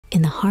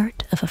In the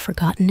heart of a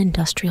forgotten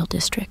industrial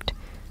district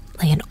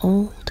lay an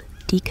old,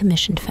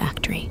 decommissioned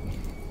factory,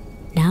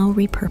 now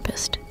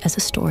repurposed as a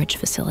storage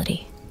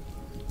facility.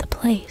 The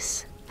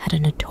place had a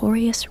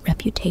notorious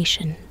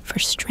reputation for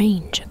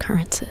strange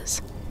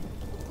occurrences,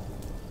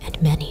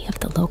 and many of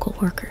the local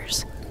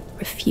workers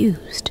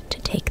refused to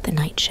take the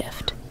night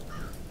shift,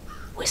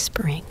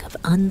 whispering of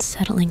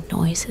unsettling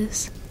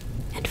noises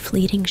and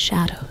fleeting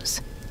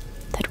shadows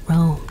that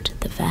roamed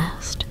the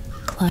vast,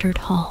 cluttered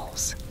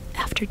halls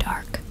after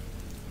dark.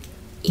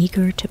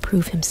 Eager to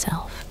prove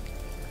himself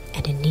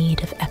and in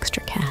need of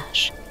extra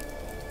cash,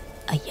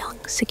 a young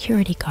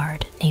security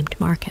guard named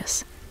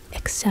Marcus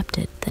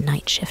accepted the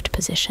night shift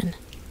position.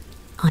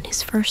 On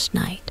his first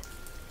night,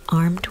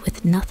 armed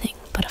with nothing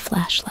but a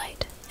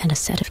flashlight and a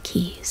set of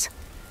keys,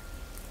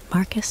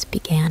 Marcus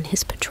began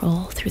his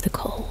patrol through the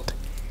cold,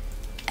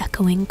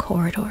 echoing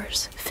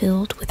corridors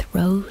filled with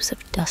rows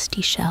of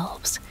dusty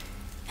shelves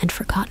and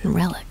forgotten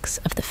relics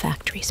of the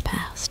factory's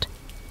past.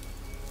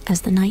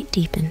 As the night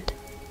deepened,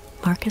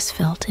 Marcus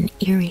felt an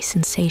eerie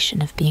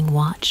sensation of being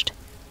watched.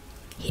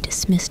 He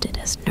dismissed it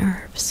as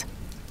nerves,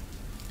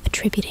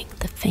 attributing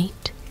the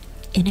faint,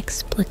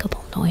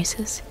 inexplicable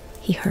noises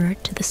he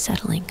heard to the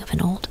settling of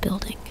an old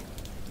building.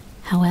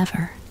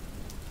 However,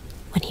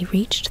 when he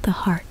reached the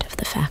heart of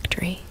the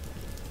factory,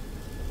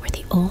 where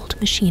the old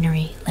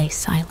machinery lay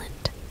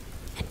silent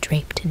and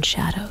draped in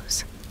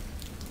shadows,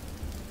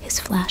 his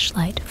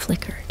flashlight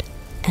flickered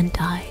and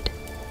died,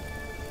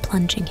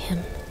 plunging him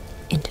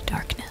into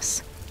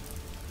darkness.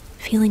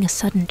 Feeling a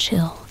sudden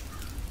chill,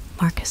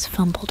 Marcus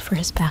fumbled for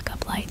his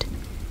backup light,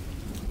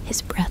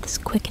 his breaths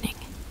quickening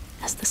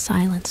as the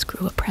silence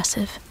grew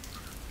oppressive,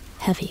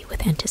 heavy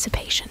with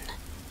anticipation.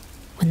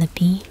 When the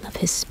beam of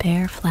his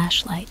spare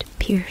flashlight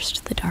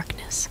pierced the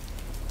darkness,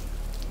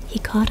 he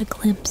caught a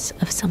glimpse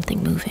of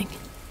something moving,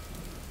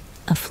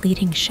 a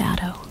fleeting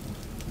shadow,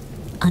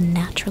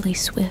 unnaturally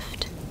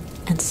swift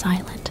and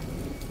silent,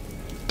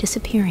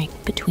 disappearing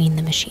between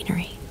the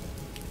machinery.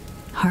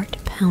 Heart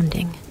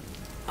pounding,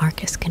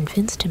 Marcus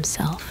convinced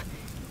himself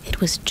it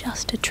was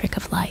just a trick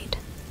of light,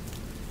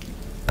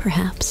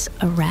 perhaps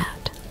a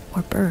rat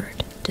or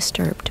bird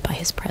disturbed by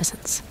his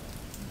presence.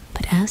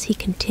 But as he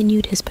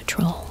continued his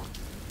patrol,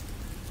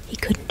 he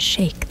couldn't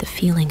shake the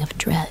feeling of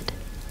dread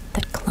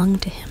that clung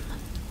to him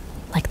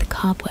like the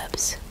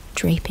cobwebs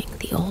draping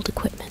the old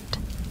equipment.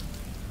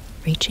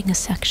 Reaching a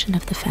section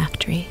of the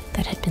factory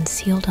that had been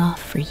sealed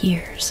off for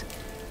years,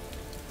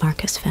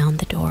 Marcus found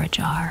the door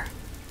ajar,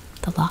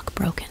 the lock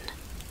broken.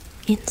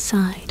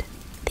 Inside,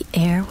 the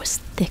air was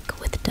thick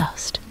with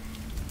dust,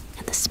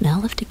 and the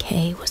smell of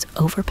decay was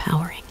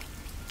overpowering.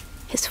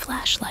 His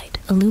flashlight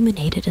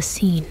illuminated a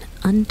scene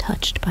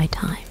untouched by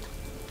time.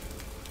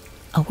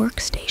 A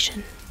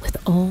workstation with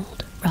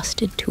old,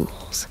 rusted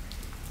tools,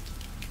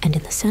 and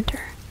in the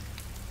center,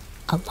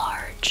 a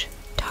large,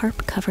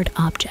 tarp-covered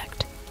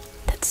object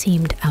that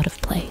seemed out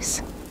of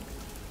place.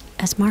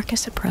 As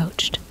Marcus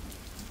approached,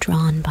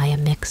 drawn by a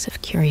mix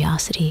of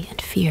curiosity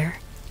and fear,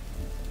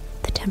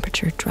 the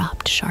temperature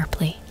dropped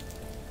sharply,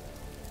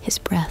 his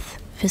breath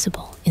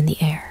visible in the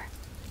air.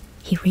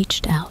 He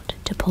reached out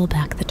to pull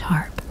back the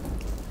tarp,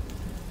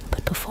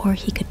 but before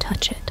he could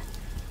touch it,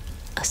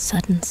 a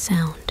sudden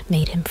sound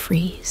made him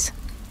freeze.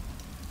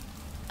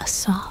 A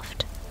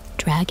soft,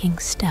 dragging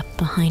step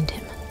behind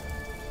him,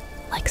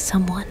 like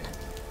someone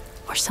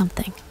or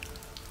something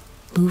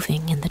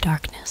moving in the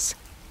darkness.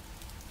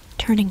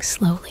 Turning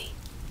slowly,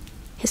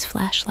 his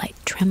flashlight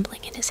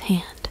trembling in his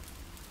hand,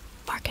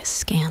 Marcus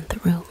scanned the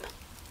room.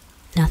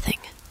 Nothing,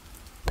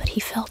 but he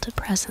felt a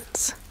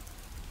presence,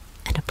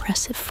 an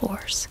oppressive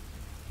force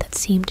that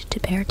seemed to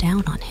bear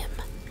down on him,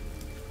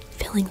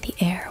 filling the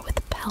air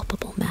with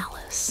palpable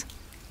malice.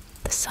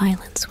 The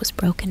silence was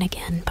broken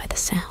again by the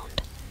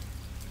sound.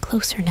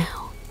 Closer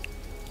now,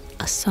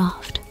 a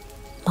soft,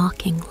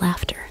 mocking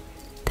laughter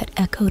that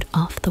echoed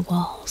off the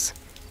walls,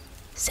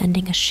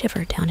 sending a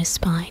shiver down his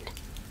spine.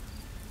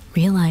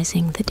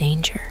 Realizing the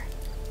danger,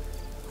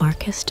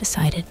 Marcus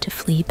decided to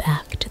flee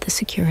back to the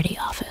security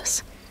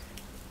office,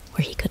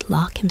 where he could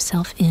lock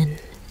himself in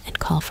and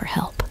call for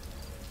help.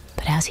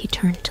 But as he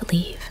turned to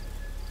leave,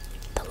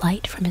 the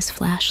light from his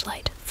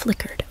flashlight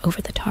flickered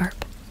over the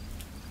tarp,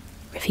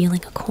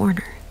 revealing a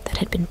corner that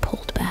had been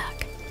pulled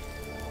back,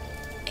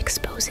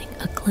 exposing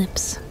a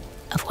glimpse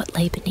of what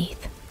lay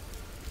beneath.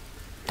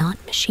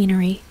 Not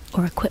machinery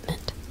or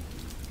equipment,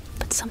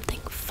 but something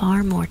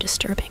far more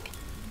disturbing.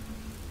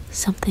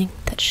 Something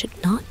that should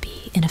not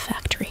be in a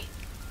factory.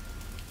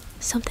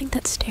 Something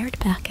that stared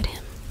back at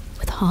him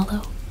with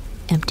hollow,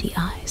 empty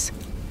eyes.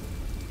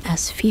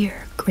 As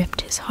fear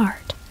gripped his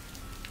heart,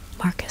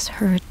 Marcus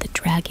heard the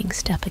dragging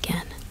step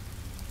again,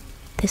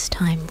 this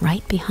time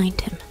right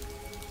behind him,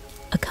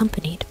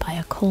 accompanied by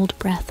a cold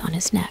breath on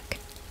his neck.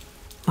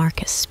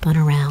 Marcus spun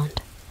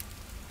around,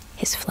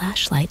 his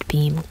flashlight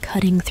beam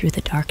cutting through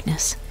the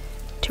darkness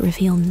to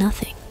reveal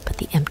nothing but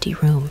the empty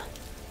room.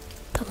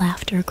 The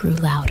laughter grew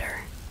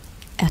louder,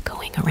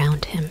 echoing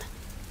around him,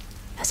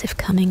 as if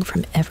coming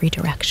from every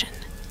direction.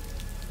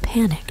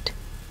 Panicked,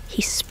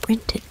 he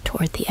sprinted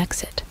toward the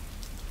exit,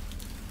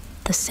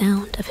 the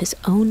sound of his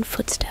own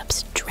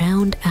footsteps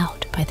drowned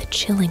out by the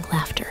chilling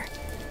laughter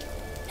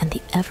and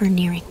the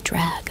ever-nearing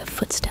drag of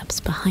footsteps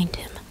behind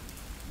him.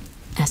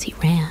 As he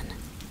ran,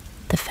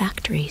 the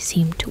factory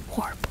seemed to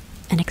warp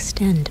and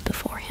extend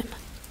before him,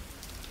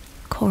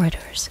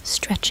 corridors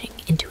stretching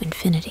into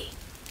infinity,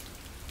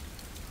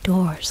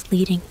 doors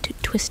leading to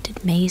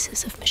twisted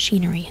mazes of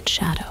machinery and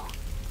shadow.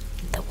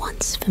 The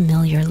once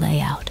familiar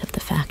layout of the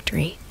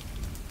factory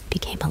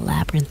became a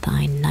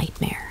labyrinthine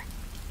nightmare,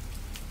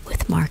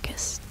 with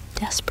Marcus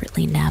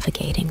desperately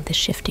navigating the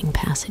shifting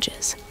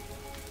passages,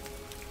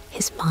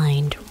 his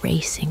mind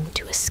racing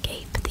to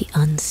escape the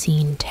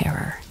unseen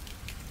terror.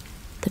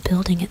 The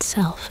building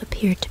itself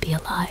appeared to be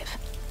alive,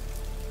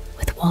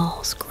 with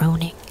walls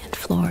groaning and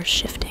floors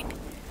shifting.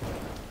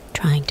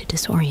 Trying to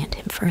disorient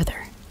him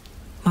further,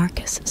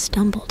 Marcus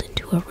stumbled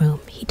into a room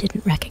he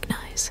didn't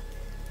recognize,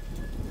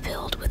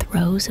 filled with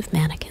rows of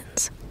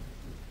mannequins,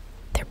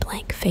 their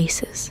blank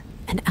faces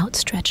and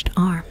outstretched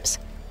arms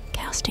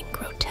casting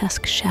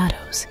grotesque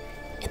shadows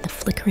in the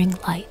flickering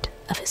light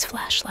of his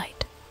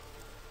flashlight.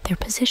 Their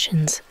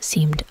positions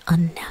seemed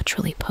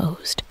unnaturally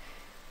posed,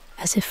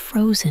 as if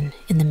frozen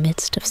in the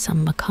midst of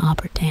some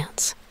macabre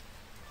dance.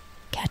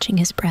 Catching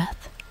his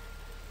breath,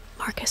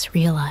 Marcus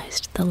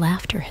realized the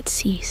laughter had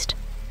ceased,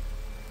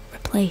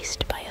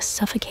 replaced by a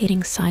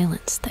suffocating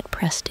silence that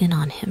pressed in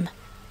on him.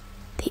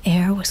 The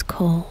air was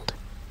cold,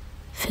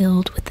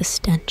 filled with the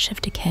stench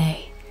of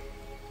decay,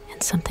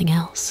 and something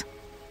else,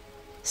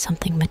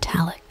 something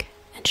metallic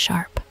and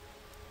sharp.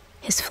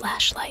 His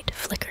flashlight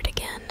flickered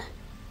again,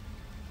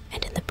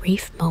 and in the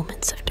brief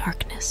moments of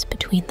darkness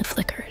between the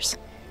flickers,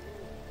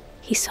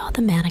 he saw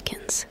the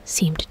mannequins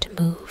seemed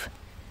to move,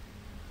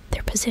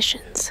 their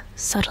positions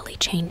subtly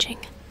changing,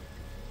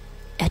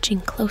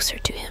 edging closer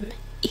to him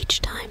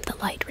each time the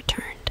light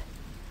returned.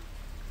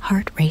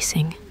 Heart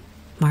racing,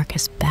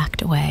 Marcus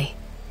backed away,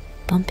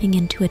 bumping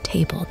into a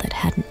table that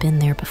hadn't been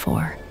there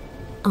before.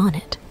 On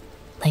it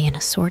lay an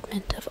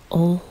assortment of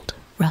old,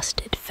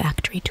 rusted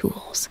factory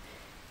tools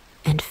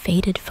and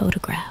faded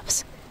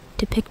photographs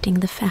depicting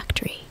the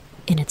factory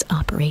in its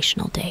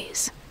operational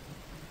days.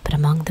 But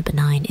among the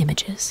benign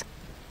images,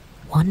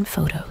 one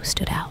photo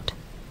stood out.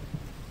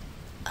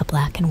 A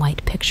black and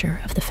white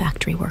picture of the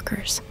factory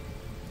workers,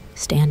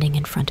 standing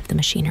in front of the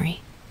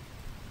machinery,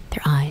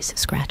 their eyes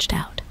scratched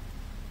out.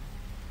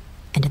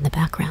 And in the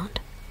background,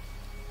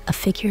 a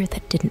figure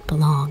that didn't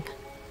belong,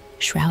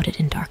 shrouded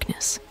in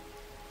darkness.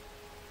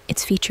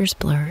 Its features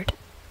blurred,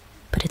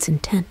 but its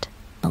intent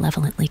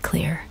malevolently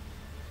clear.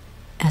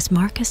 As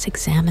Marcus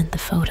examined the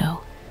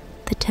photo,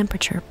 the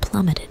temperature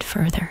plummeted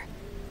further,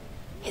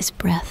 his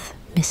breath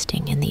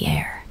misting in the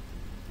air.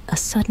 A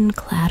sudden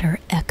clatter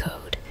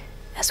echoed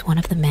as one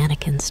of the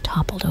mannequins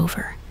toppled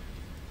over,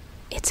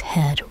 its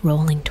head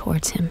rolling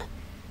towards him,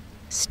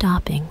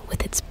 stopping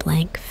with its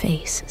blank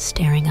face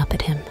staring up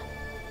at him.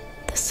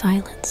 The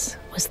silence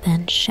was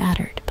then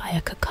shattered by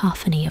a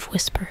cacophony of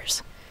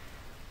whispers,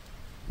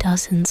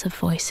 dozens of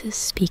voices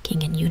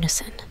speaking in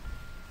unison,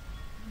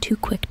 too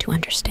quick to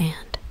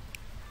understand,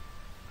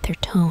 their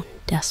tone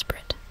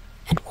desperate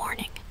and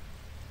warning.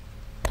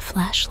 The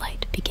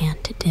flashlight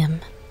began to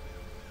dim,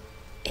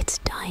 its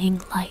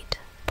dying light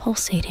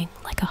pulsating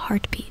like a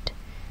heartbeat,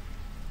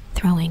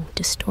 throwing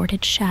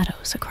distorted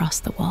shadows across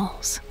the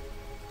walls.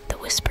 The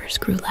whispers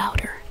grew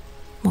louder,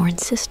 more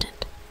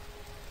insistent,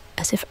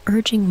 as if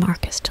urging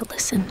Marcus to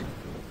listen,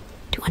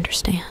 to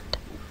understand.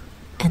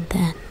 And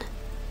then,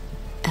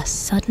 as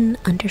sudden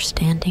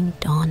understanding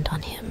dawned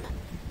on him,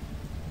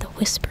 the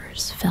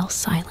whispers fell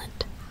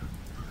silent,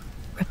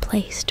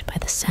 replaced by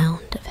the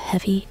sound of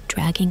heavy,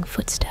 dragging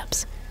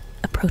footsteps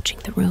approaching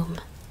the room.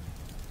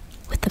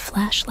 With the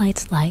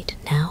flashlight's light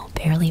now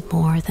barely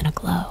more than a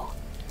glow,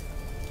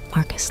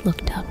 Marcus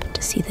looked up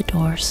to see the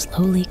door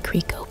slowly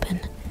creak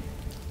open,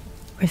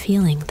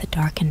 revealing the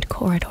darkened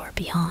corridor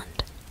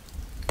beyond.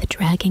 The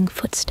dragging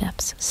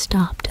footsteps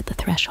stopped at the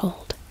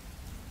threshold,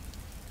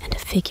 and a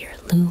figure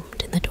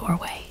loomed in the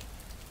doorway,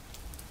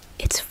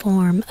 its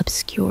form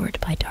obscured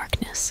by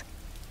darkness,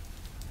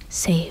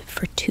 save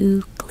for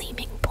two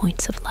gleaming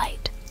points of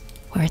light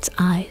where its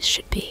eyes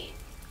should be.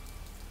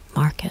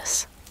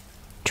 Marcus,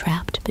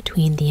 trapped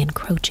between the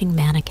encroaching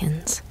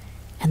mannequins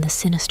and the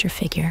sinister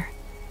figure,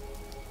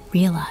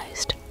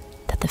 realized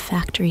that the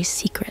factory's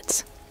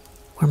secrets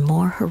were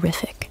more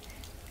horrific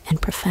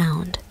and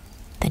profound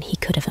than he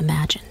could have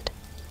imagined.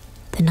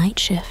 The night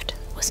shift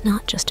was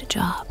not just a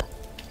job.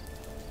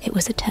 It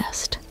was a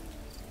test,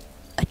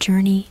 a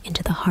journey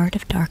into the heart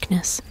of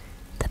darkness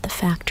that the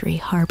factory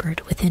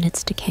harbored within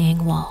its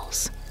decaying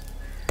walls.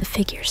 The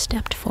figure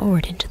stepped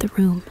forward into the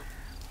room,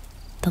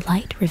 the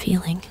light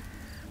revealing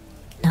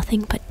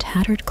nothing but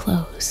tattered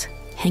clothes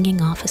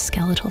hanging off a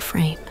skeletal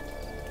frame,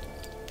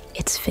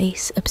 its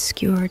face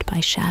obscured by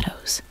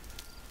shadows.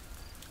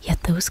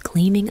 Yet those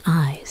gleaming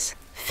eyes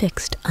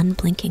fixed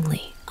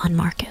unblinkingly on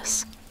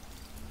Marcus.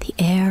 The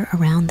air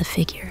around the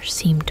figure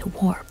seemed to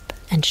warp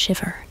and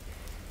shiver,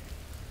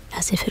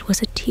 as if it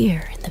was a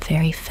tear in the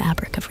very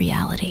fabric of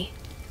reality,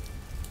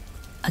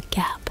 a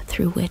gap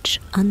through which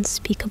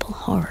unspeakable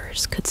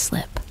horrors could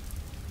slip.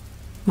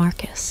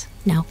 Marcus,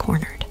 now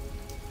cornered,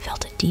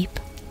 felt a deep,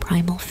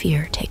 primal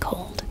fear take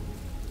hold.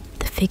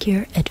 The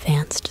figure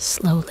advanced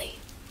slowly,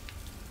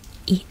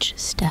 each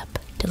step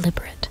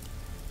deliberate,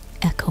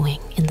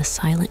 echoing in the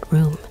silent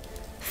room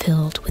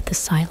filled with the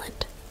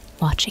silent,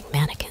 watching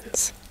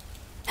mannequins.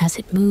 As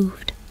it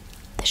moved,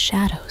 the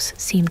shadows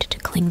seemed to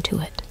cling to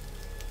it,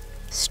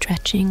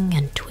 stretching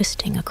and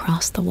twisting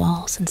across the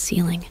walls and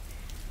ceiling,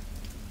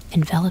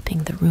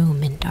 enveloping the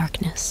room in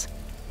darkness.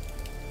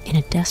 In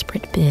a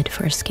desperate bid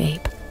for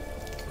escape,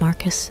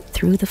 Marcus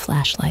threw the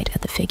flashlight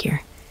at the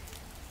figure,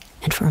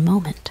 and for a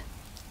moment,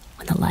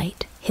 when the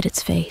light hit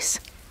its face,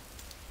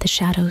 the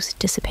shadows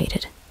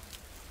dissipated,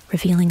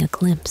 revealing a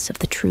glimpse of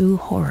the true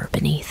horror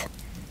beneath.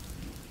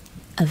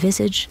 A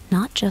visage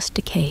not just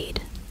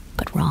decayed,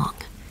 but wrong,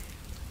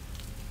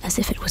 as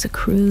if it was a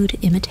crude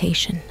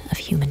imitation of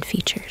human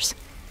features,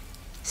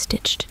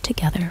 stitched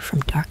together from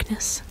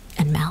darkness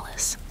and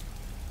malice.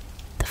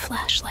 The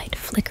flashlight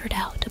flickered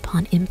out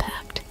upon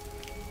impact,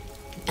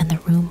 and the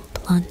room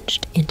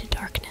plunged into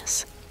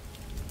darkness.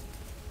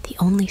 The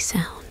only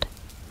sound,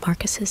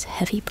 Marcus's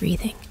heavy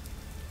breathing,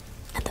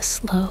 and the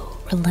slow,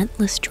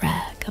 relentless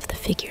drag of the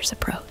figure's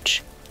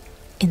approach.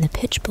 In the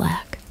pitch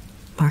black,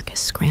 Marcus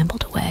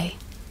scrambled away,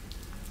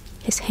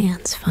 his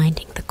hands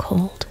finding the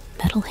cold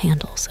metal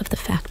handles of the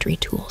factory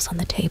tools on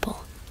the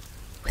table.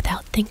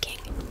 Without thinking,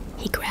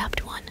 he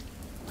grabbed one,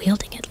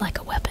 wielding it like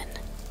a weapon.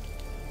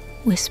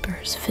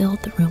 Whispers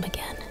filled the room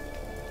again,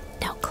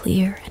 now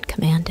clear and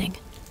commanding,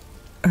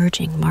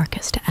 urging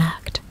Marcus to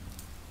act.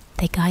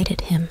 They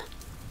guided him,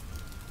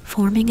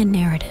 forming a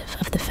narrative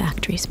of the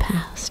factory's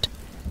past,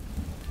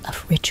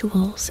 of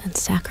rituals and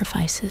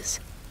sacrifices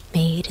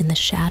made in the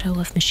shadow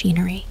of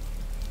machinery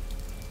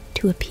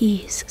to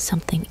appease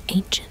something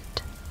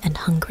ancient and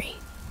hungry,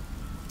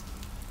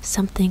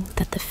 something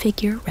that the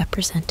figure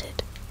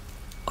represented,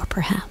 or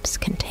perhaps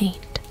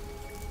contained.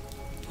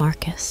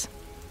 Marcus,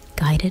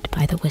 guided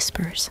by the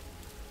whispers,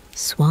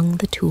 swung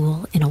the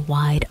tool in a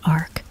wide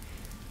arc,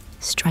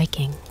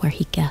 striking where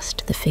he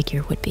guessed the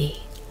figure would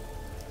be.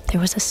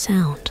 There was a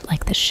sound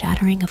like the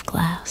shattering of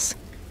glass,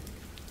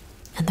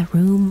 and the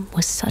room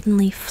was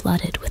suddenly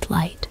flooded with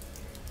light,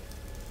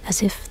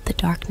 as if the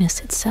darkness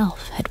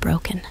itself had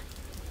broken,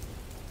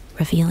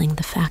 revealing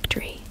the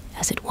factory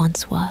as it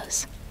once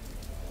was,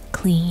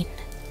 clean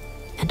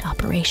and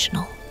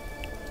operational,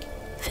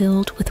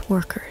 filled with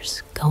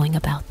workers going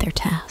about their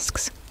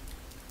tasks.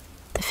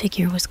 The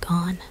figure was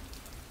gone,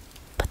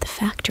 but the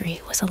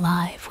factory was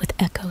alive with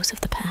echoes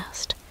of the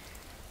past,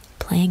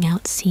 playing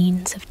out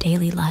scenes of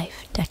daily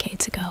life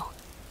decades ago.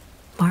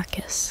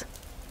 Marcus,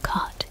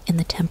 caught in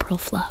the temporal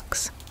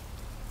flux,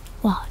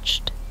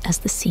 watched as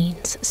the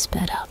scenes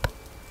sped up,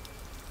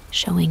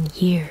 showing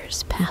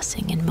years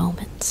passing in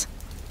moments,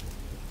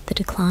 the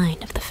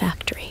decline of the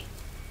factory,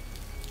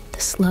 the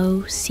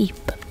slow seep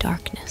of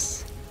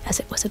darkness as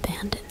it was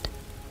abandoned,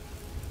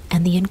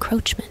 and the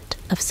encroachment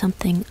of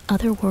something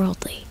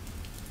otherworldly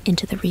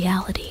into the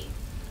reality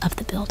of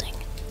the building.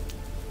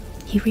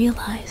 He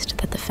realized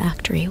that the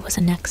factory was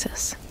a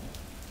nexus,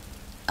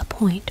 a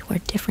point where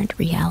different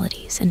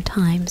realities and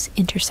times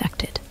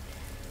intersected,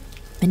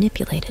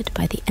 manipulated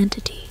by the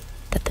entity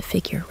that the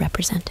figure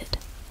represented.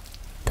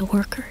 The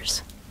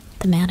workers,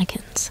 the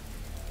mannequins,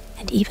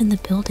 and even the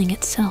building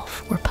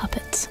itself were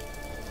puppets,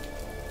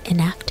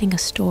 enacting a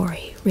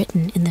story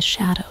written in the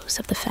shadows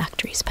of the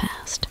factory's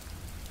past.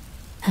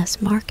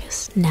 As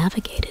Marcus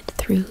navigated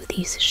through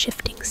these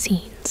shifting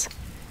scenes,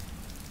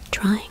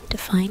 trying to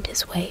find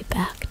his way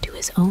back to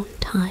his own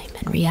time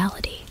and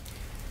reality,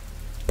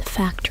 the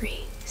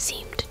factory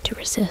seemed to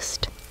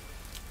resist,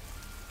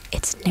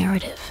 its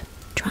narrative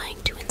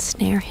trying to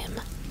ensnare him,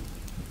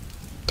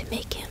 to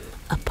make him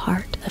a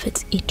part of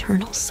its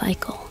eternal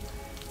cycle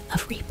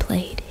of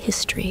replayed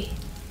history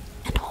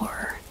and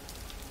horror.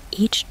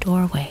 Each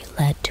doorway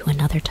led to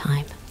another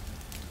time,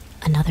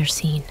 another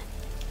scene,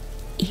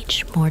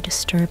 each more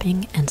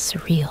disturbing and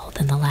surreal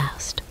than the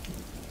last.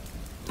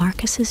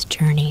 Marcus's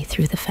journey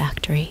through the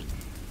factory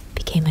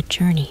became a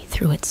journey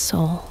through its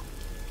soul,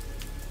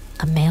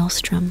 a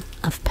maelstrom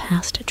of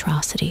past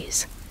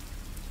atrocities,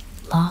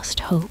 lost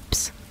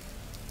hopes,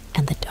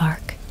 and the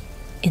dark,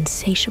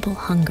 insatiable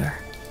hunger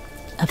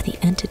of the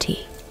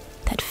entity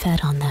that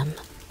fed on them.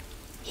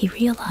 He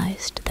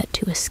realized that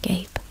to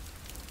escape,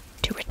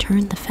 to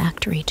return the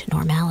factory to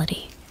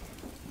normality,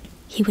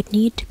 he would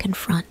need to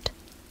confront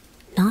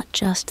not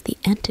just the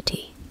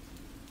entity,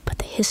 but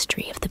the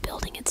history of the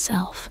building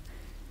itself,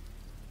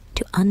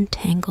 to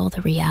untangle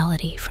the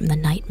reality from the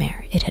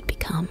nightmare it had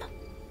become.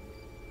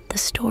 The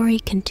story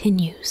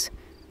continues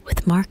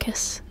with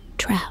Marcus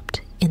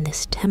trapped in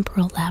this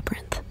temporal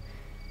labyrinth,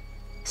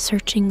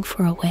 searching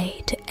for a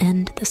way to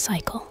end the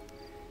cycle,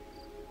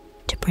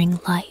 to bring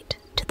light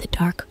to the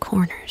dark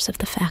corners of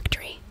the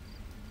factory,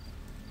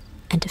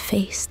 and to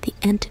face the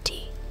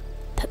entity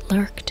that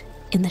lurked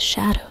in the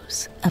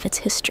shadows of its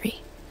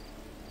history,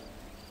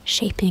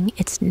 shaping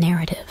its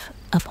narrative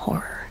of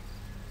horror.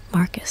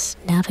 Marcus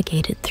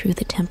navigated through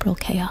the temporal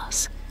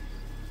chaos,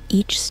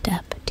 each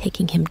step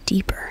taking him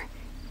deeper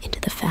into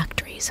the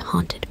factory's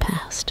haunted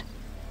past.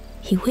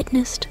 He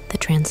witnessed the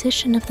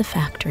transition of the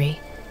factory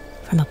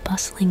from a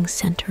bustling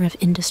center of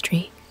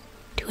industry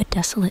to a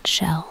desolate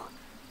shell,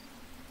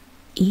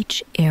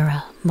 each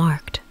era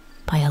marked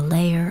by a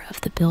layer of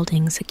the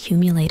building's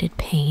accumulated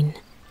pain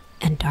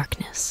and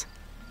darkness.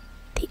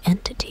 The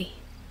entity,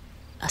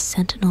 a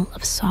sentinel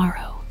of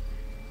sorrow,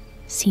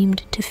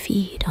 seemed to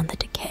feed on the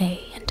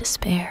decay and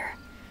despair,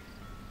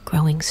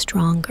 growing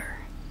stronger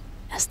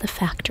as the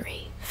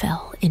factory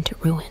fell into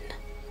ruin.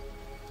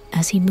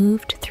 As he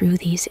moved through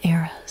these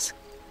eras,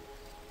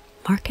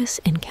 Marcus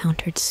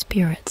encountered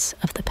spirits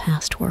of the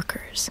past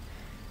workers,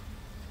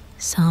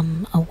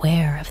 some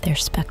aware of their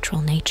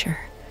spectral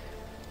nature,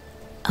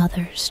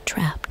 others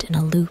trapped in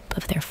a loop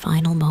of their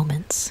final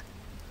moments.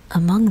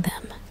 Among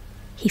them,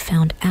 he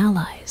found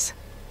allies,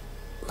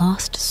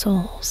 lost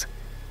souls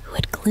who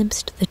had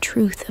glimpsed the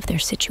truth of their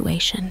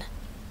situation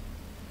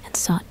and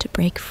sought to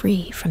break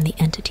free from the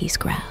entity's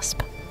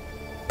grasp.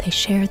 They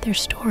shared their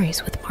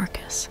stories with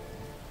Marcus,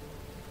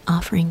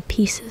 offering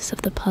pieces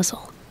of the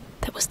puzzle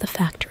that was the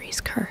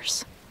factory's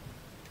curse.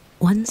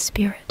 One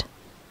spirit,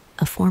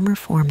 a former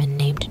foreman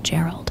named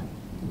Gerald,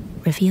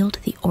 revealed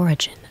the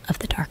origin of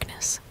the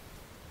darkness.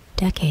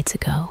 Decades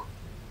ago,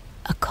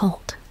 a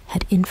cult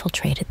had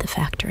infiltrated the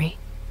factory,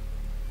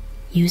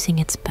 using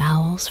its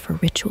bowels for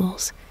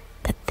rituals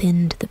that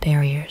thinned the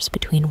barriers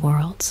between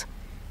worlds,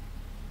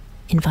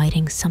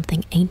 inviting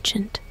something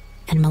ancient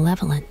and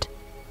malevolent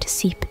to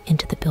seep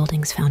into the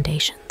building's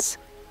foundations.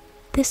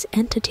 This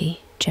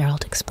entity,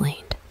 Gerald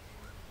explained,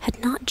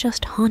 had not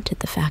just haunted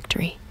the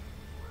factory,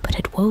 but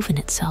had woven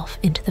itself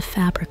into the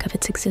fabric of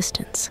its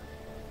existence,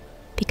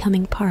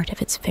 becoming part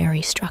of its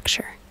very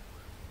structure.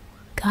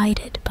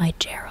 Guided by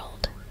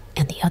Gerald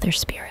and the other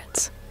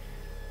spirits,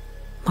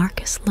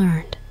 Marcus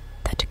learned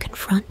that to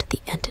confront the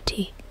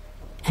entity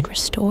and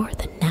restore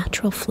the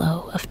natural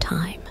flow of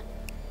time,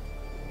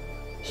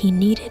 he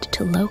needed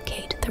to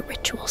locate the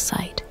ritual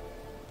site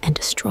and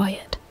destroy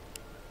it,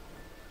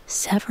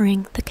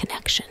 severing the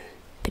connection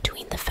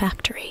between the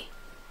factory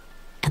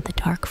and the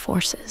dark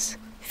forces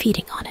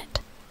feeding on it.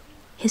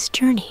 His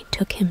journey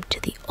took him to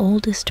the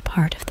oldest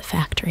part of the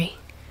factory,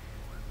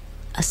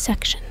 a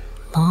section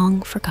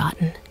long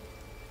forgotten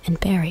and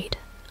buried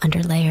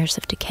under layers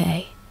of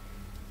decay,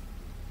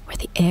 where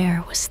the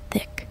air was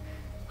thick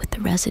with the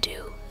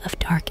residue of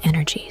dark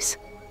energies.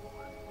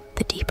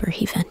 The deeper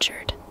he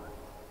ventured,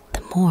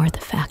 the more the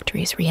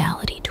factory's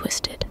reality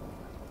twisted,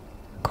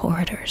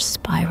 corridors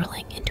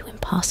spiraling into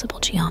impossible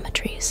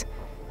geometries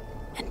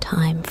and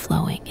time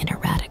flowing in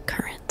erratic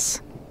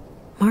currents.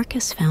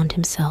 Marcus found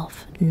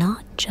himself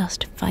not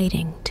just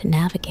fighting to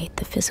navigate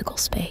the physical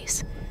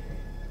space,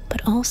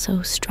 but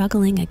also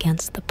struggling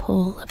against the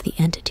pull of the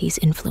entity's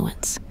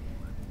influence,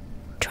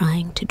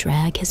 trying to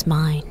drag his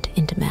mind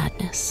into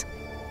madness.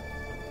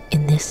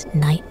 In this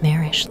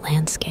nightmarish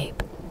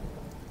landscape,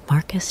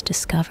 Marcus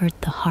discovered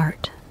the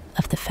heart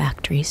of the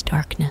factory's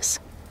darkness,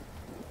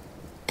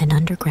 an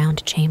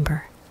underground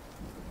chamber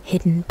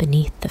hidden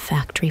beneath the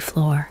factory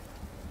floor,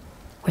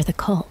 where the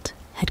cult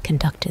had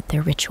conducted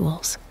their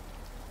rituals.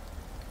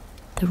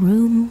 The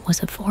room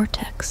was a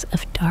vortex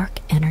of dark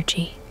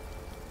energy,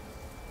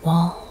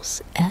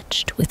 walls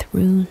etched with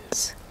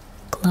runes,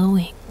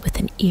 glowing with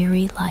an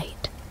eerie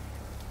light,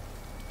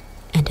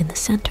 and in the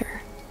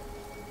center,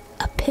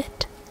 a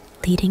pit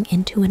leading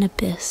into an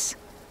abyss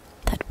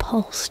that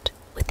pulsed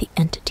with the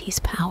entity's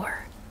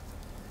power.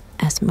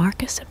 As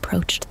Marcus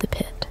approached the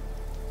pit,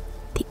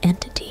 the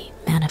entity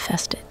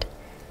manifested,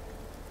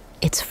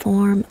 its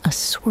form a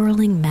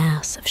swirling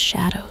mass of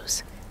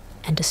shadows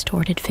and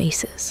distorted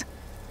faces,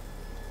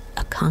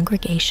 a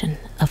congregation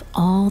of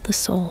all the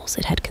souls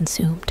it had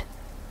consumed.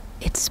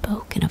 It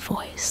spoke in a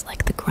voice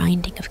like the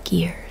grinding of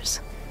gears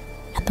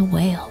and the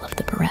wail of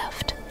the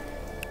bereft,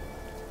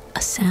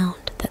 a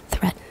sound that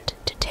threatened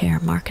to tear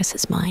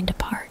Marcus's mind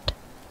apart.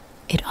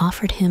 It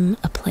offered him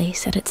a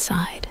place at its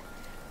side,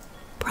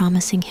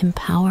 promising him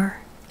power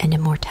and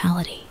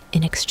immortality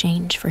in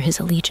exchange for his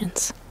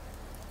allegiance.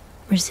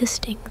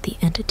 Resisting the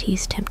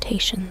entity's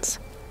temptations,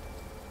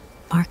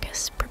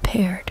 Marcus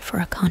prepared for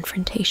a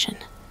confrontation.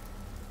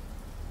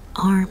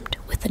 Armed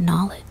with the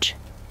knowledge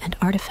and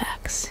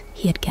artifacts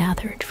he had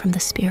gathered from the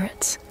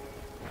spirits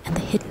and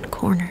the hidden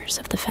corners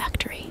of the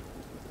factory,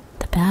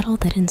 the battle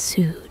that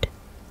ensued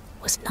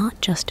was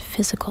not just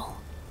physical,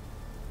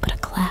 but a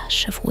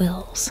clash of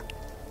wills.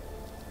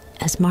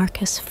 As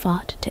Marcus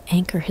fought to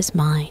anchor his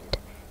mind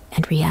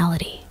and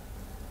reality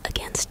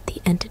against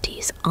the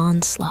entity's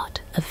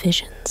onslaught of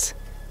visions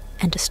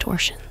and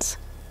distortions,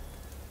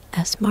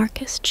 as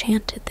Marcus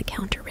chanted the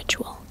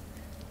counter-ritual,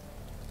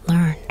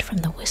 learned from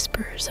the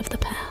whispers of the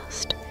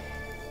past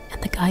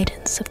and the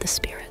guidance of the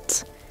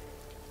spirits,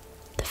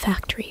 the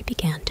factory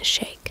began to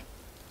shake,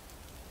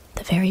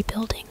 the very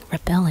building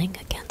rebelling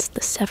against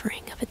the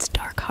severing of its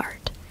dark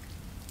heart.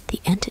 The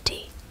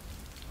entity,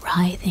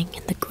 writhing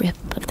in the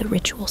grip of the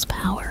ritual's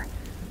power,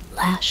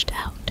 lashed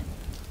out,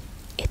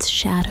 its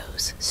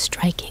shadows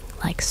striking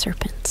like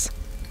serpents,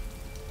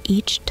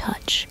 each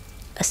touch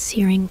a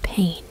searing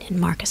pain in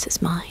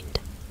Marcus's mind.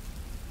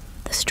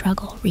 The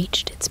struggle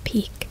reached its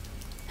peak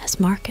as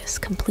Marcus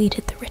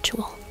completed the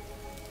ritual,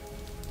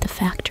 the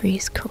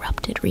factory's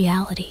corrupted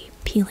reality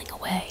peeling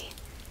away,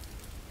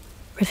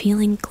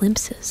 revealing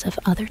glimpses of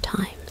other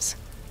times,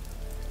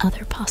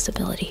 other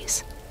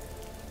possibilities,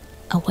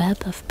 a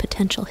web of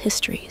potential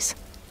histories,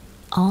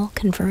 all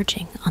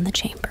converging on the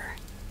chamber.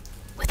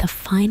 With a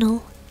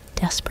final,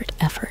 desperate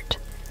effort,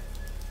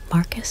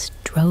 Marcus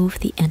drove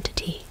the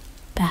entity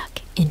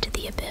back into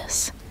the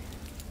abyss,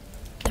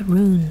 the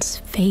runes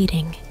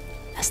fading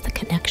as the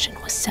connection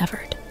was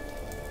severed,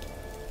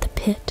 the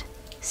pit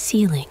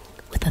sealing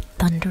with a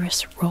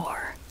thunderous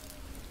roar.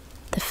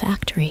 The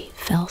factory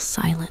fell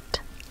silent,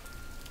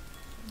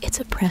 its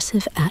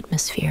oppressive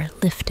atmosphere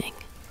lifting,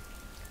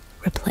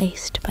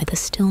 replaced by the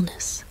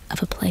stillness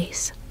of a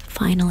place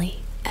finally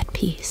at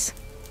peace.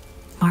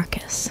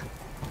 Marcus,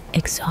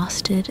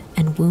 exhausted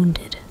and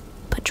wounded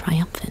but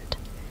triumphant,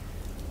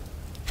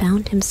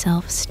 found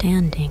himself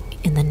standing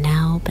in the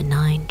now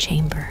benign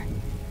chamber,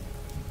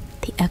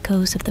 the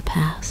echoes of the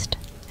past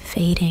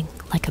fading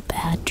like a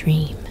bad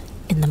dream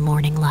in the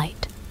morning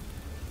light.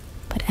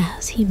 But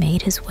as he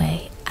made his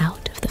way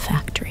out of the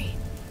factory,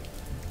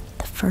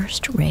 the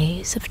first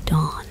rays of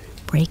dawn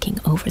breaking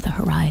over the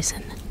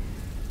horizon,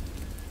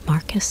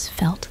 Marcus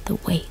felt the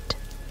weight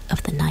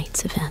of the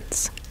night's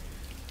events,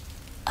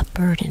 a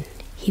burden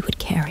he would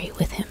carry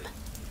with him.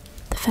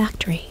 The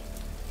factory,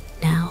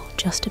 now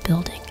just a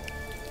building,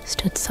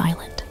 stood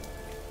silent.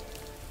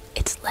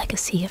 Its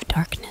legacy of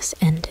darkness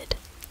ended,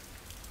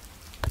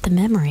 but the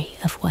memory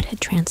of what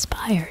had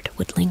transpired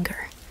would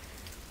linger,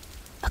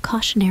 a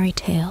cautionary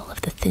tale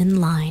of the thin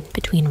line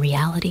between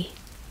reality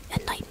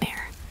and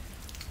nightmare,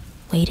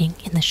 waiting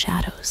in the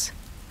shadows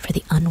for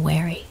the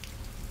unwary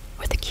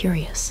or the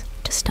curious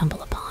to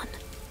stumble upon.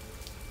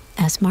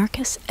 As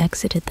Marcus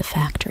exited the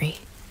factory,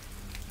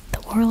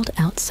 the world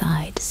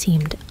outside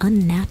seemed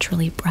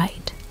unnaturally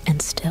bright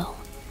and still,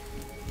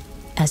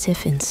 as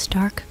if in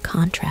stark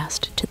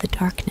contrast to the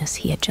darkness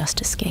he had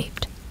just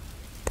escaped.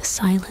 The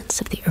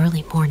silence of the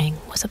early morning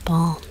was a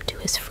balm to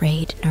his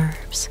frayed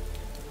nerves,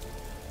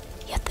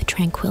 yet the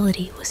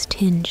tranquility was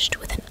tinged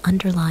with an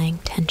underlying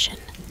tension,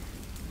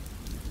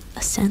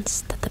 a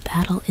sense that the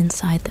battle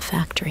inside the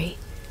factory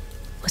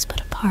was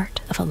but a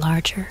part of a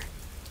larger,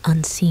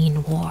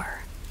 unseen war.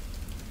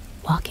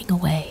 Walking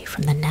away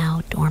from the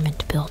now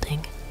dormant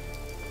building,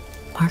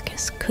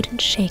 Marcus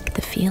couldn't shake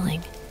the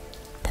feeling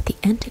that the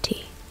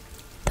entity,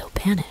 though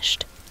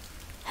banished,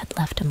 had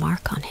left a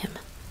mark on him,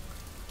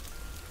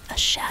 a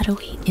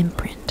shadowy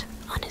imprint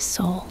on his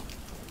soul.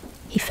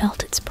 He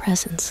felt its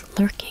presence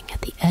lurking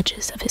at the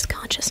edges of his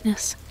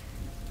consciousness,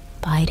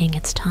 biding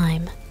its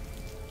time,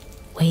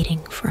 waiting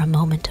for a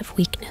moment of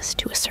weakness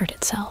to assert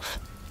itself.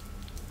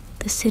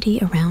 The city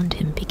around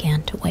him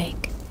began to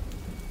wake,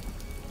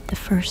 the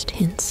first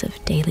hints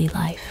of daily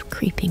life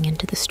creeping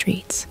into the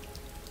streets,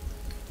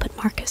 but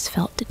Marcus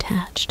felt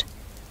detached,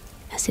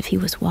 as if he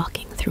was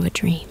walking through a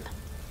dream.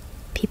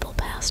 People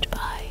passed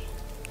by,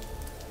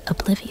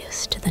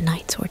 oblivious to the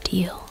night's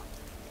ordeal,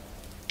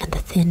 and the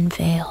thin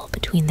veil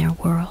between their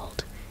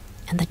world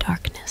and the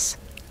darkness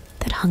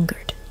that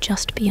hungered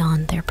just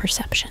beyond their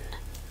perception.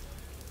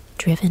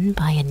 Driven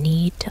by a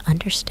need to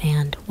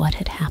understand what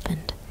had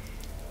happened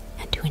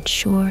and to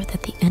ensure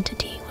that the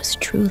entity was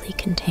truly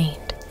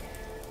contained,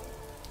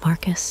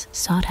 Marcus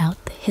sought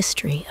out the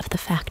history of the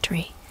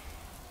factory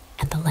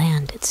and the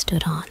land it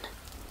stood on.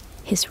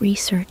 His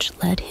research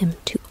led him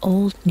to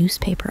old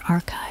newspaper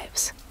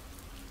archives,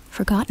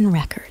 forgotten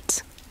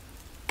records,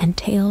 and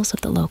tales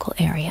of the local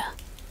area,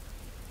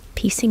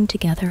 piecing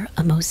together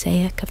a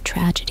mosaic of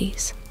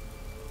tragedies,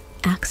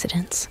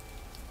 accidents,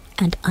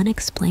 and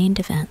unexplained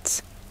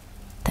events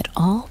that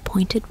all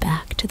pointed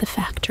back to the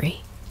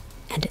factory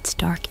and its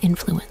dark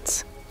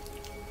influence.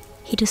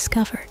 He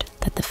discovered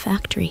that the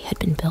factory had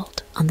been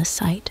built on the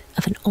site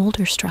of an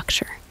older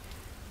structure,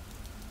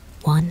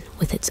 one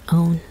with its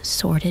own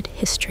sordid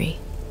history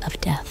of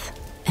death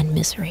and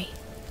misery.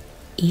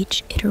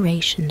 Each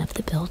iteration of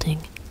the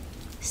building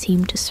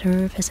seemed to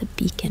serve as a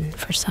beacon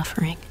for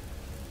suffering,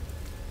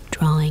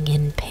 drawing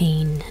in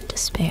pain and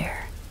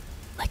despair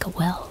like a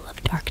well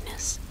of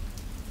darkness.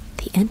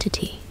 The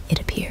entity, it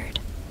appeared,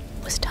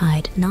 was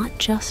tied not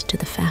just to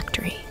the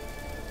factory,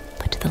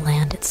 but to the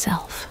land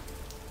itself,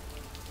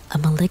 a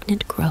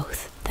malignant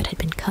growth that had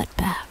been cut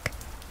back,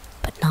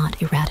 but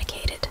not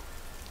eradicated.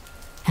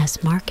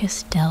 As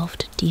Marcus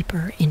delved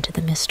deeper into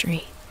the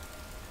mystery,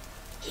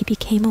 he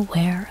became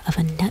aware of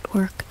a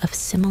network of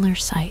similar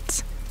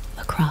sites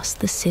across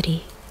the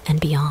city and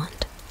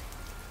beyond,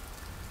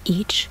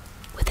 each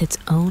with its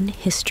own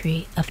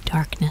history of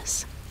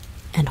darkness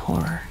and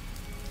horror.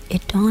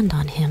 It dawned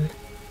on him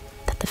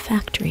that the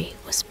factory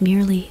was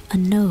merely a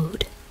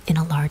node in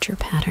a larger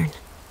pattern,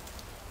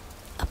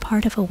 a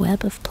part of a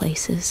web of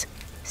places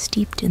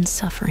steeped in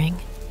suffering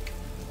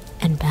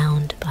and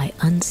bound by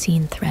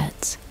unseen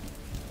threads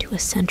to a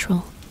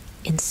central,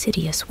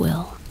 insidious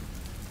will.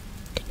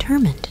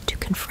 Determined to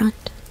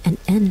confront and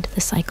end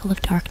the cycle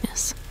of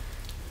darkness,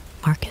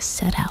 Marcus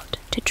set out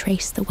to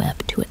trace the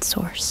web to its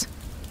source.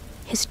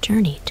 His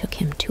journey took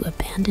him to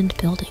abandoned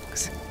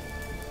buildings,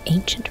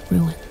 ancient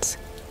ruins,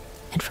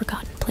 and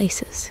forgotten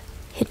places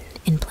hidden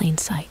in plain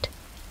sight,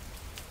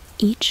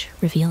 each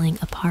revealing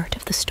a part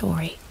of the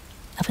story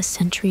of a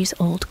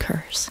centuries-old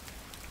curse,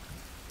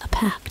 a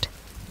pact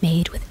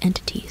made with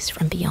entities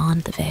from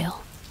beyond the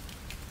veil,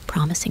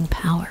 promising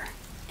power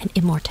and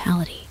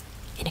immortality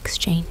in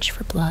exchange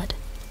for blood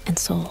and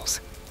souls.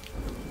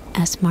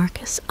 As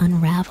Marcus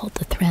unraveled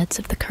the threads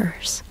of the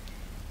curse,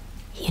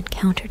 he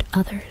encountered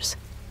others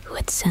who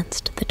had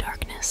sensed the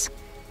darkness,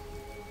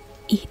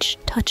 each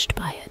touched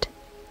by it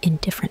in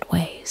different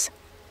ways.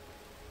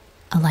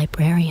 A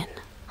librarian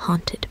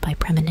haunted by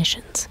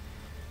premonitions,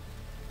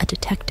 a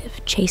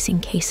detective chasing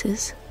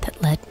cases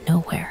that led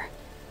nowhere,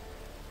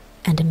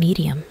 and a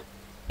medium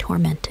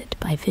tormented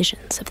by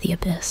visions of the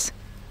abyss.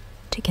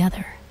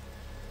 Together,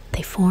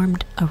 they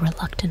formed a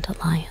reluctant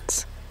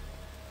alliance,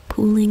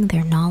 pooling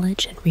their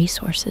knowledge and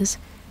resources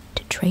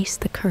to trace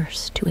the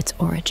curse to its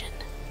origin.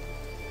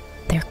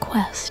 Their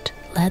quest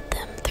led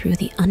them through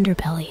the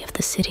underbelly of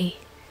the city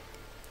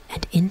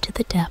and into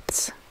the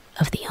depths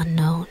of the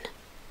unknown,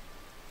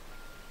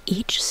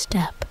 each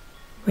step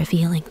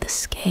revealing the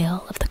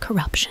scale of the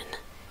corruption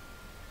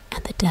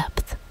and the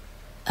depth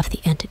of the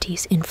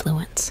entity's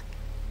influence.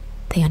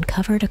 They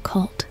uncovered a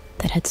cult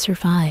that had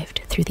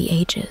survived through the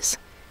ages,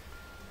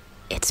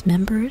 its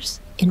members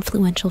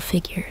influential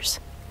figures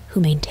who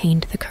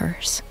maintained the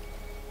curse,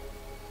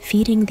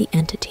 feeding the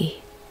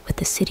entity with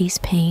the city's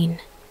pain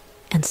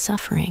and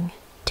suffering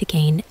to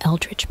gain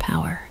eldritch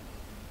power.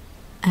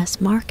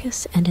 As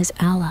Marcus and his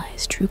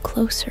allies drew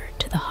closer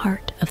to the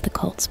heart of the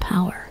cult's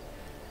power,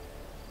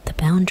 the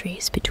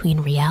boundaries between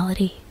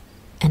reality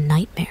and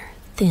nightmare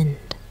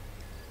thinned,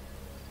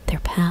 their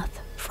path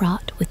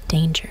fraught with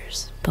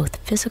dangers both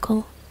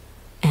physical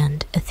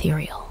and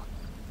ethereal.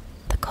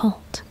 The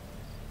cult,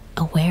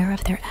 aware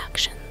of their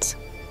actions,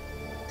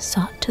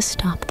 sought to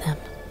stop them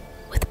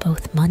with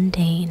both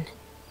mundane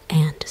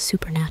and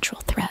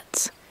supernatural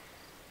threats,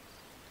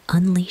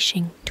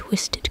 unleashing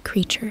twisted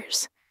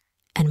creatures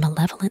and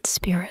malevolent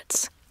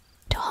spirits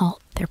to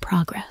halt their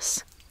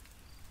progress.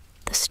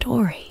 The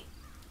story,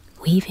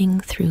 weaving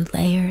through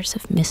layers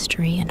of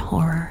mystery and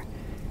horror,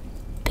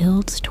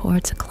 builds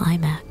towards a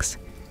climax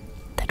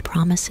that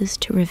promises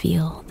to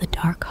reveal the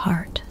dark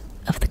heart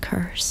of the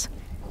curse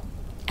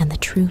and the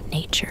true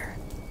nature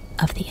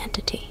of the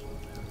entity.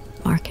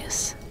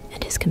 Marcus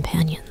and his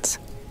companions,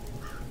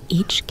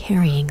 each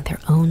carrying their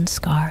own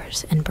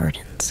scars and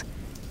burdens,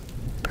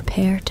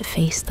 prepare to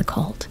face the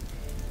cult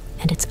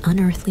and its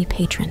unearthly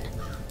patron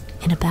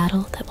in a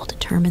battle that will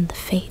determine the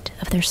fate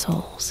of their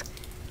souls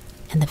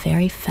and the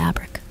very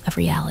fabric of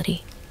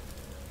reality,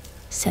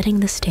 setting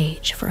the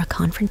stage for a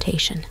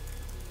confrontation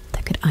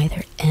that could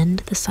either end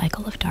the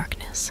cycle of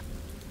darkness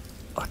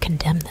or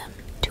condemn them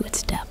to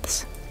its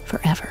depths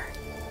forever.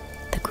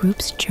 The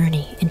group's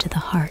journey into the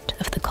heart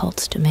of the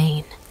cult's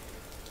domain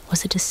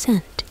was a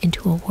descent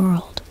into a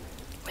world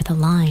where the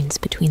lines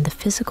between the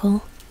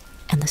physical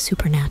and the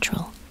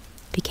supernatural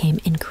became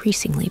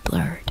increasingly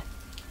blurred.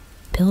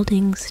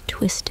 Buildings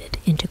twisted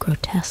into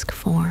grotesque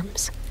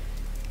forms,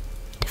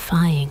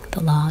 defying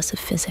the laws of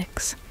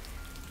physics,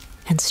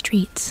 and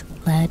streets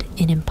led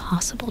in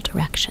impossible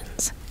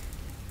directions,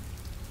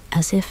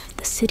 as if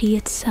the city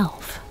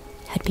itself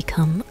had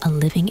become a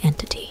living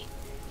entity.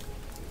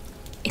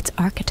 Its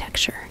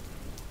architecture,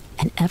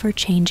 an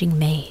ever-changing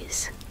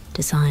maze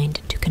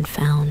designed to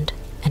confound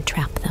and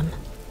trap them.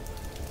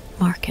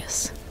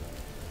 Marcus,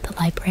 the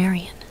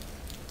librarian,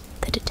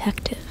 the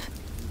detective,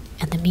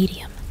 and the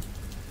medium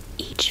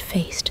each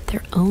faced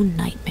their own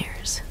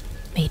nightmares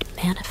made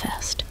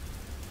manifest,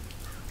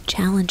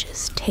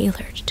 challenges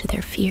tailored to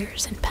their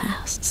fears and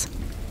pasts,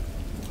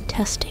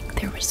 testing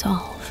their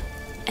resolve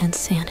and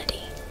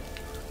sanity.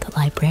 The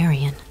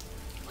librarian,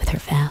 with her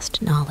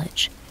vast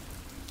knowledge,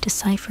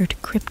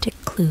 deciphered cryptic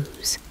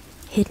clues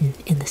hidden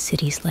in the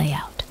city's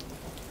layout,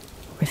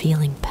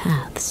 revealing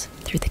paths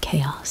through the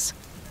chaos.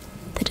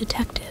 The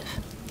detective,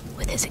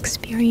 with his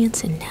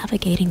experience in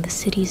navigating the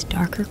city's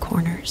darker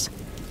corners,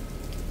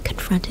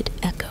 confronted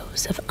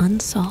echoes of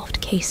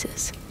unsolved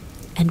cases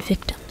and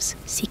victims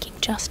seeking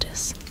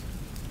justice.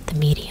 The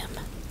medium,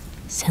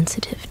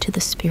 sensitive to the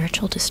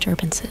spiritual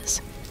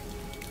disturbances,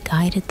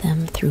 guided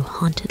them through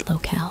haunted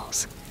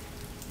locales,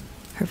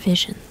 her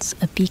visions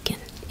a beacon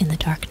in the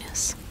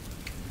darkness.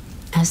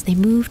 As they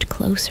moved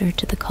closer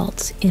to the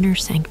cult's inner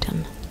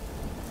sanctum,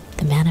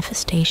 the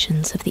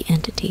manifestations of the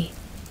entity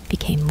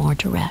became more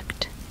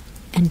direct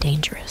and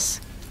dangerous.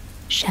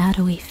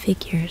 Shadowy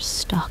figures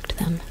stalked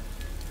them,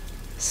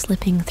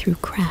 slipping through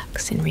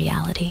cracks in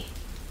reality,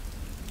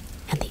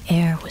 and the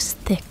air was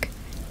thick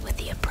with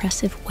the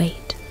oppressive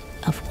weight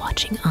of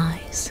watching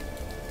eyes.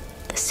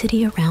 The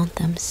city around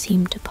them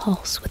seemed to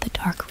pulse with a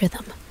dark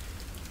rhythm,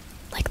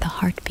 like the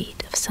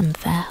heartbeat of some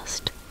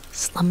vast,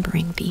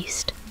 slumbering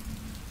beast.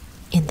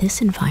 In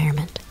this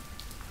environment,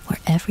 where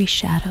every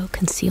shadow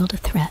concealed a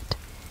threat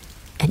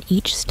and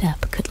each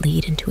step could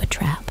lead into a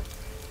trap,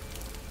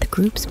 the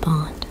group's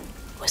bond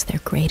was their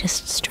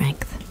greatest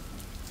strength.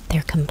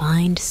 Their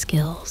combined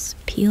skills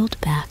peeled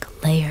back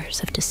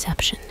layers of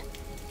deception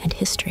and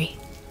history,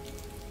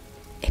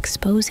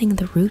 exposing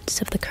the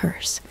roots of the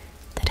curse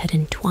that had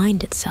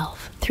entwined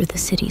itself through the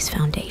city's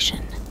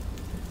foundation.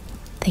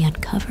 They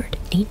uncovered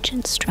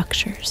ancient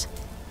structures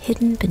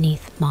hidden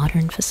beneath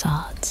modern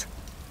facades,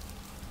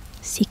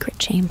 secret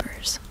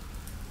chambers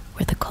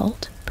where the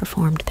cult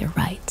performed their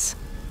rites,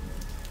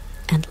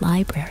 and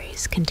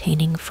libraries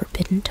containing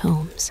forbidden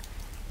tomes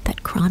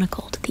that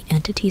chronicled the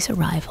entity's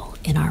arrival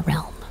in our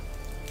realm.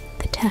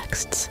 The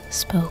texts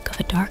spoke of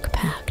a dark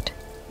pact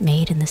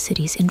made in the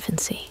city's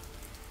infancy,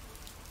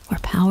 where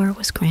power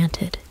was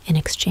granted in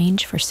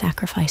exchange for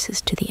sacrifices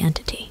to the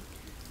entity,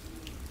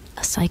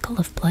 a cycle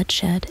of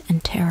bloodshed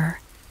and terror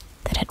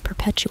that had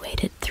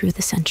perpetuated through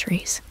the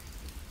centuries.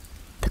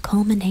 The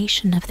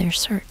culmination of their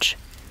search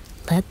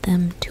led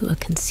them to a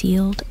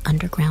concealed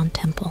underground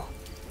temple,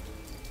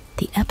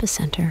 the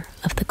epicenter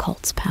of the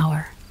cult's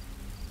power,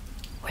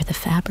 where the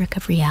fabric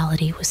of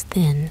reality was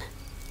thin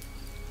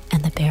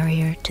and the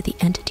barrier to the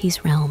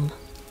entity's realm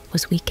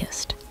was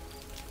weakest.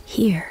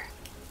 Here,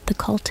 the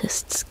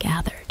cultists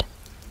gathered,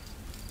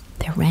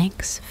 their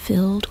ranks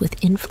filled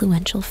with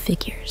influential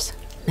figures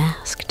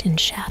masked in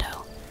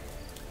shadow,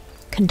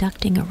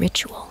 conducting a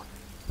ritual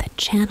that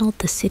channeled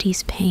the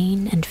city's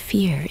pain and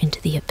fear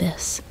into the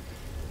abyss,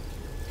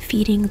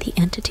 feeding the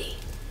entity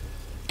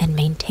and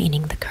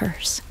maintaining the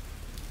curse.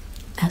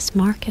 As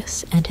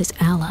Marcus and his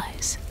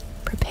allies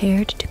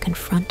prepared to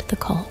confront the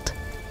cult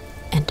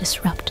and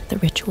disrupt the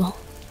ritual,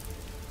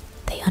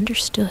 they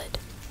understood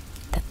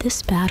that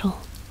this battle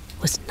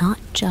was not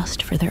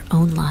just for their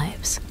own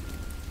lives,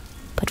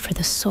 but for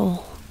the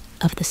soul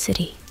of the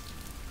city.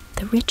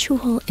 The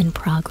ritual in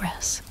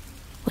progress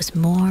was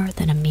more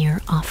than a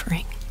mere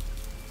offering.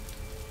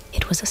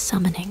 It was a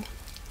summoning,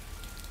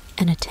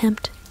 an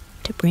attempt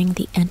to bring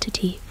the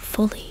entity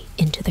fully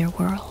into their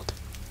world,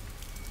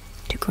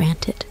 to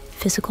grant it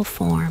physical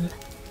form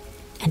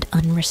and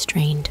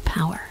unrestrained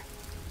power.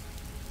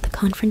 The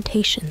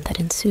confrontation that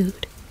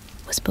ensued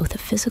was both a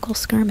physical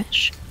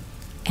skirmish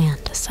and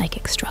a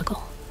psychic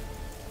struggle.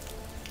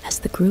 As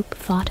the group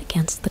fought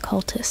against the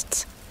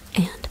cultists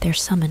and their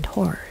summoned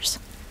horrors,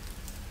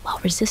 while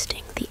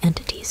resisting the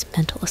entity's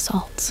mental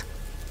assaults,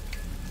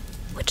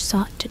 which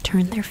sought to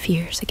turn their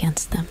fears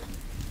against them,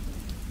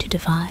 to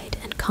divide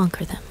and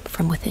conquer them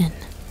from within.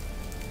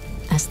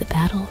 As the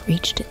battle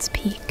reached its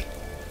peak,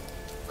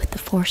 with the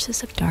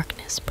forces of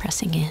darkness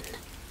pressing in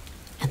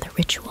and the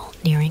ritual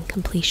nearing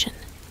completion,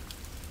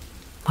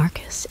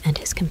 Marcus and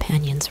his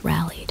companions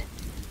rallied,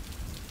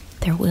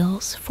 their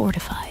wills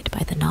fortified by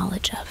the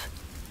knowledge of.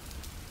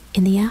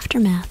 In the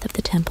aftermath of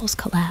the temple's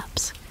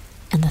collapse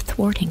and the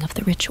thwarting of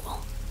the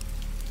ritual,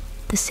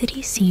 the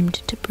city seemed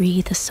to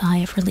breathe a sigh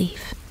of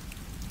relief,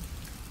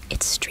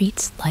 its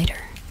streets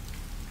lighter,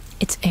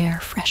 its air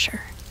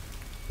fresher.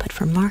 But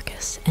for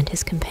Marcus and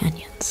his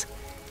companions,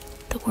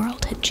 the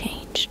world had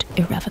changed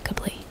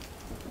irrevocably.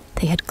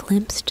 They had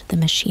glimpsed the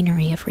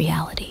machinery of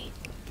reality,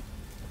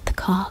 the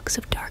cogs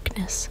of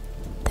darkness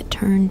that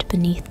turned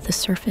beneath the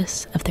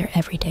surface of their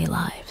everyday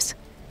lives,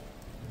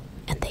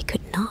 and they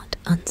could not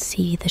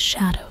unsee the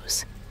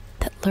shadows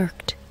that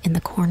lurked in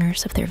the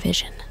corners of their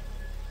vision.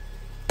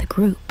 The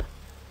group,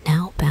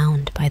 now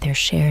bound by their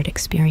shared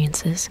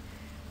experiences,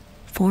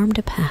 formed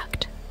a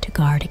pact to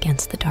guard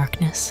against the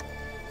darkness,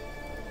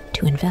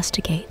 to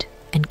investigate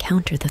and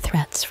counter the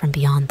threats from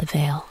beyond the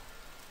veil.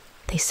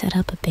 They set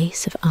up a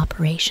base of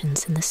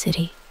operations in the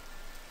city,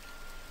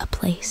 a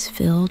place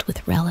filled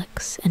with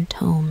relics and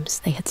tomes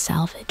they had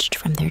salvaged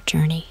from their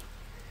journey,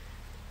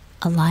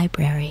 a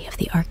library of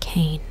the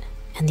arcane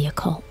and the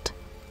occult.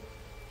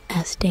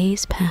 As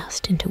days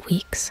passed into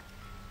weeks,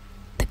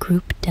 the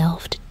group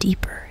delved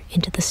deeper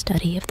into the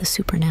study of the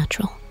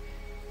supernatural,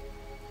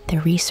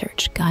 their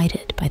research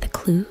guided by the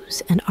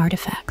clues and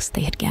artifacts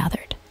they had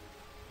gathered.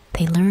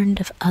 They learned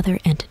of other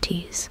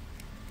entities,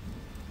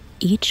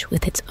 each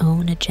with its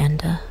own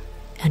agenda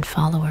and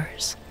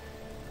followers,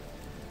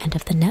 and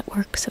of the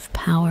networks of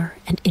power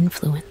and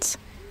influence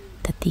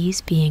that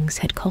these beings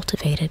had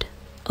cultivated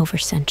over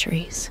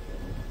centuries.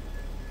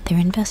 Their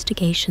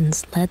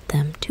investigations led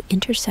them to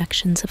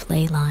intersections of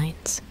ley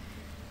lines,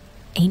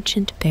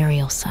 ancient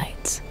burial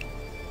sites,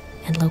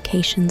 and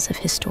locations of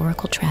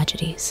historical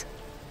tragedies,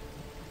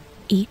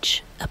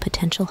 each a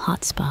potential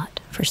hotspot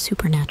for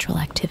supernatural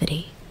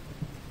activity.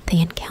 They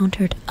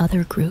encountered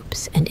other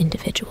groups and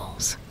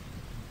individuals,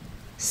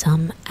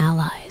 some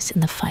allies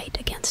in the fight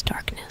against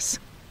darkness,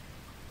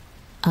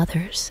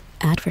 others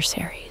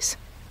adversaries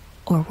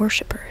or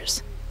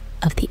worshippers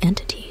of the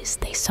entities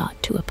they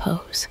sought to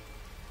oppose.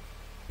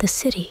 The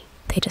city,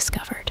 they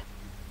discovered,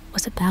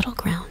 was a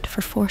battleground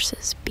for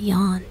forces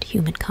beyond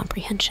human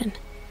comprehension.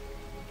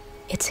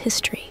 Its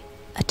history,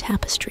 a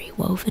tapestry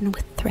woven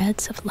with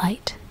threads of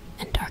light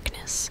and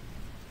darkness.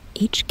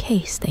 Each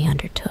case they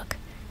undertook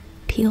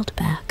peeled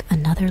back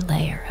another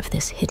layer of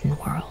this hidden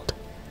world,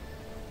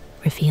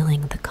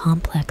 revealing the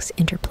complex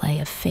interplay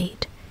of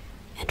fate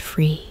and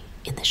free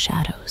in the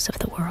shadows of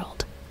the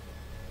world.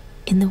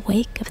 In the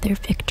wake of their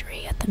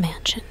victory at the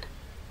mansion,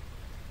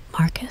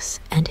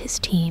 Marcus and his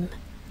team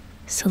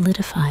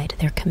solidified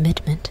their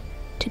commitment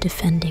to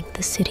defending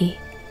the city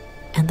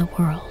and the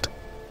world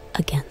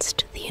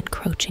against the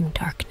encroaching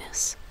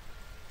darkness.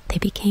 They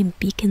became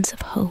beacons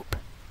of hope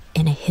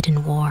in a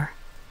hidden war,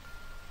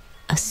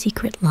 a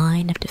secret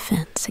line of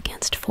defense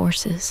against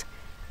forces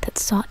that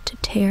sought to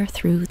tear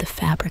through the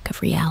fabric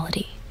of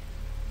reality.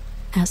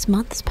 As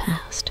months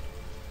passed,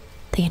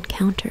 they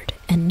encountered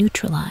and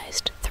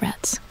neutralized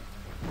threats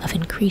of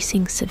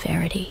increasing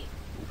severity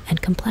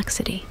and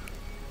complexity,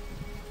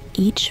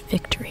 each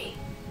victory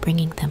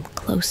bringing them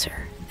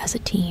closer as a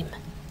team,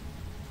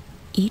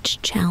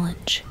 each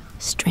challenge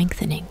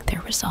strengthening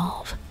their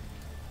resolve.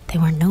 They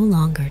were no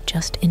longer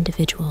just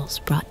individuals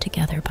brought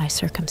together by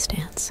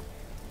circumstance.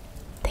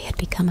 They had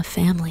become a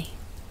family,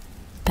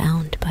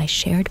 bound by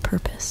shared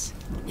purpose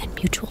and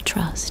mutual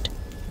trust.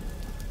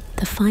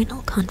 The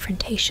final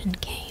confrontation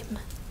came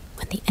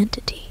when the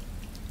entity,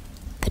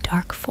 the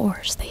dark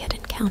force they had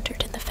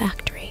encountered in the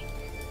factory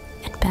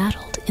and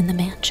battled in the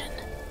mansion,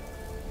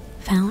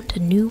 found a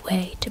new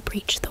way to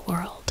breach the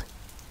world.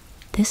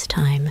 This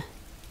time,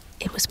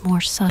 it was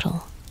more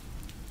subtle,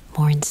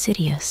 more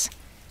insidious,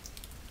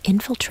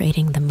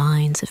 infiltrating the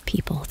minds of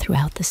people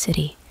throughout the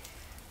city,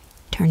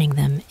 turning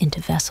them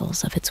into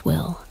vessels of its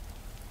will.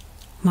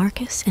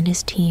 Marcus and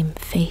his team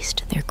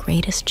faced their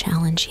greatest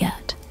challenge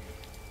yet.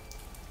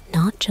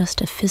 Not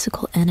just a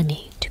physical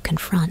enemy to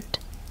confront,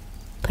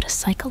 but a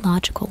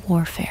psychological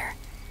warfare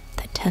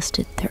that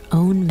tested their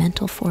own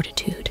mental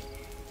fortitude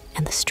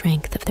and the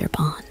strength of their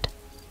bond.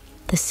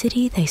 The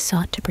city they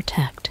sought to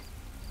protect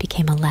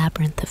became a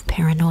labyrinth of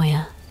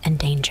paranoia and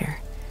danger,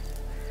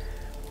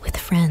 with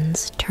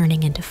friends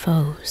turning into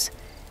foes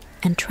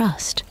and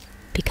trust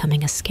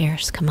becoming a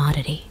scarce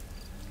commodity.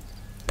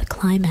 The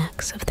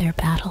climax of their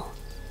battle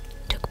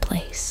took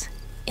place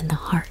in the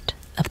heart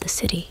of the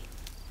city,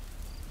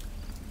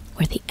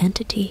 where the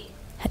entity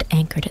had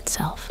anchored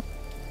itself,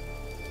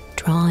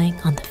 drawing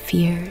on the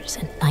fears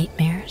and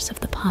nightmares of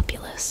the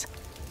populace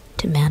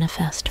to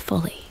manifest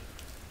fully.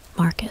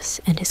 Marcus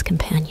and his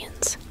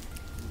companions,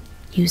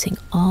 using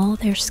all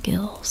their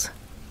skills,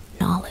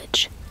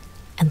 knowledge,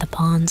 and the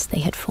bonds they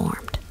had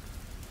formed,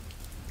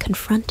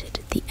 confronted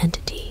the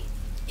entity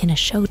in a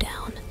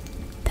showdown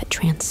that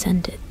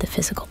transcended the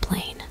physical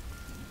plane.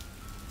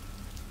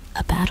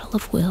 A battle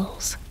of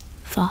wills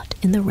fought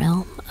in the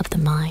realm of the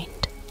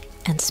mind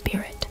and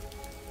spirit,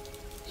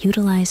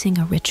 utilizing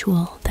a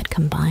ritual that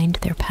combined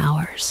their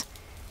powers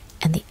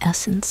and the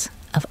essence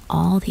of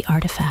all the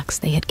artifacts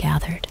they had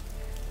gathered.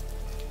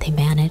 They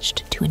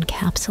managed to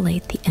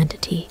encapsulate the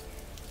entity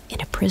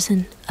in a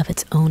prison of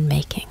its own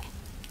making,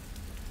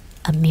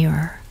 a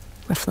mirror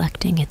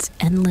reflecting its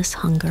endless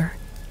hunger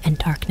and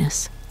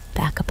darkness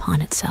back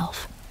upon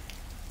itself,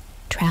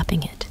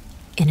 trapping it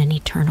in an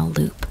eternal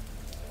loop.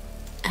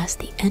 As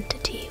the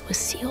entity was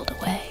sealed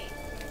away,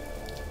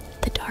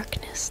 the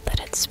darkness that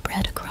had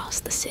spread across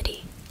the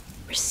city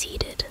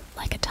receded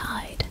like a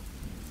tide,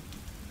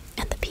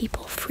 and the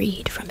people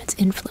freed from its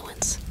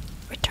influence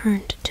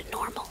returned to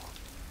normal,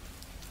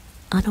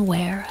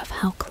 unaware of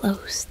how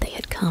close they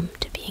had come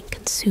to being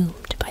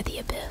consumed by the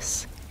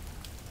abyss.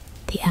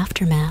 The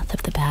aftermath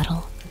of the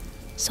battle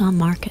saw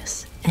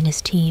Marcus and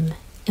his team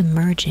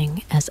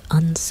emerging as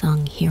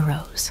unsung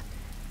heroes,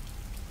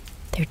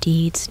 their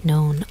deeds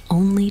known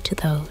only to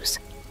those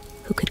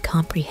who could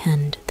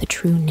comprehend the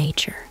true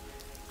nature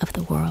of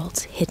the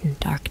world's hidden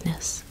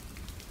darkness.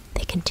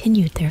 They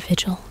continued their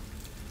vigil,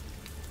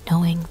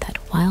 knowing that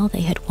while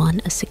they had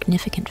won a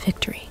significant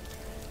victory,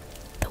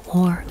 the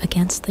war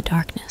against the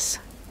darkness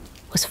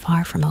was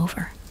far from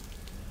over.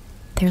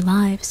 Their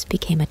lives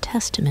became a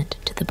testament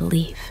to the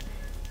belief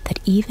that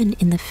even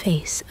in the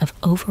face of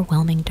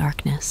overwhelming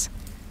darkness,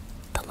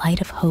 the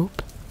light of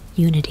hope,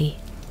 unity,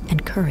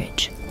 and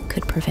courage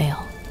could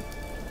prevail.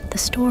 The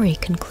story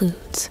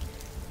concludes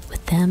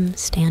with them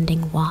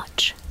standing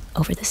watch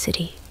over the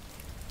city,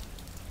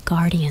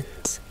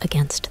 guardians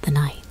against the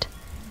night.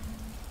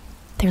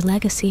 Their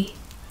legacy,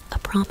 a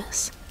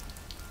promise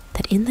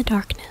that in the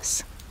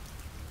darkness,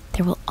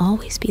 there will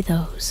always be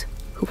those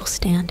who will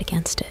stand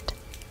against it,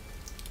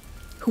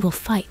 who will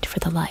fight for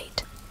the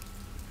light,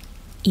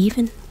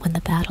 even when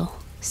the battle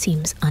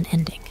seems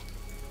unending.